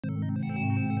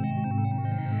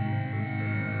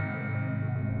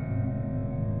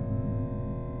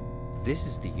This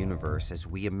is the universe as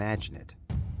we imagine it,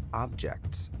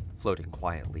 objects floating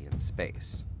quietly in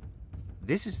space.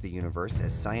 This is the universe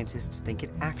as scientists think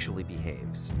it actually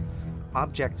behaves,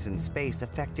 objects in space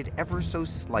affected ever so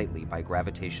slightly by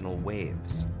gravitational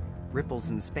waves, ripples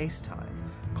in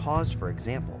space-time, caused, for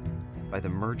example, by the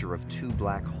merger of two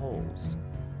black holes.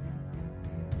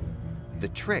 The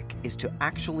trick is to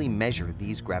actually measure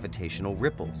these gravitational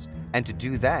ripples, and to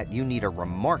do that, you need a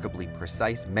remarkably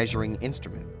precise measuring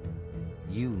instrument.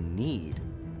 You need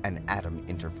an atom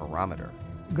interferometer.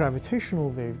 Gravitational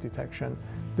wave detection,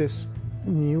 this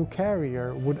new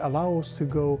carrier would allow us to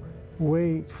go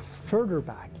way further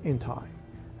back in time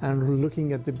and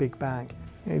looking at the Big Bang.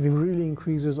 It really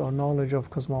increases our knowledge of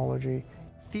cosmology.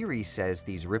 Theory says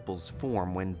these ripples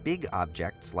form when big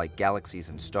objects like galaxies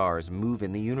and stars move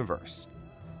in the universe.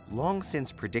 Long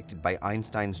since predicted by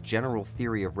Einstein's general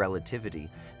theory of relativity,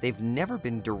 they've never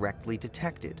been directly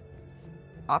detected.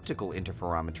 Optical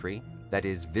interferometry, that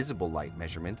is, visible light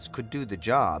measurements, could do the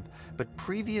job, but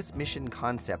previous mission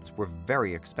concepts were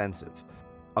very expensive.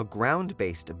 A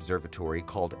ground-based observatory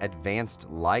called Advanced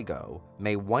LIGO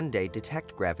may one day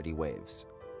detect gravity waves.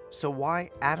 So why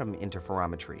atom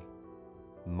interferometry?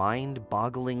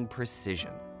 Mind-boggling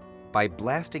precision. By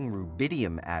blasting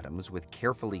rubidium atoms with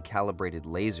carefully calibrated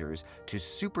lasers to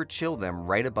super chill them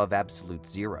right above absolute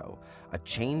zero, a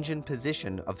change in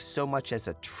position of so much as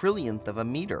a trillionth of a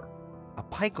meter, a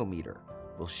picometer,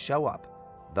 will show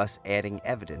up, thus adding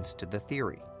evidence to the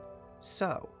theory.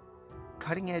 So,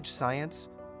 cutting-edge science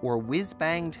or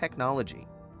whiz-bang technology?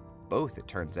 Both, it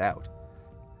turns out.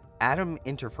 Atom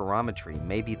interferometry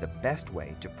may be the best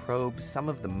way to probe some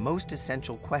of the most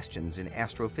essential questions in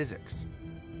astrophysics.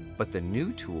 But the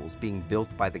new tools being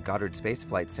built by the Goddard Space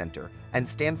Flight Center and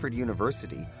Stanford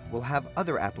University will have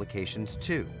other applications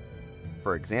too.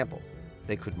 For example,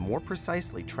 they could more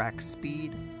precisely track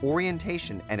speed,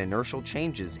 orientation, and inertial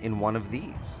changes in one of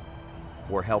these,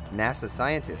 or help NASA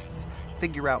scientists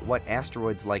figure out what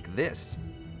asteroids like this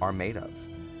are made of.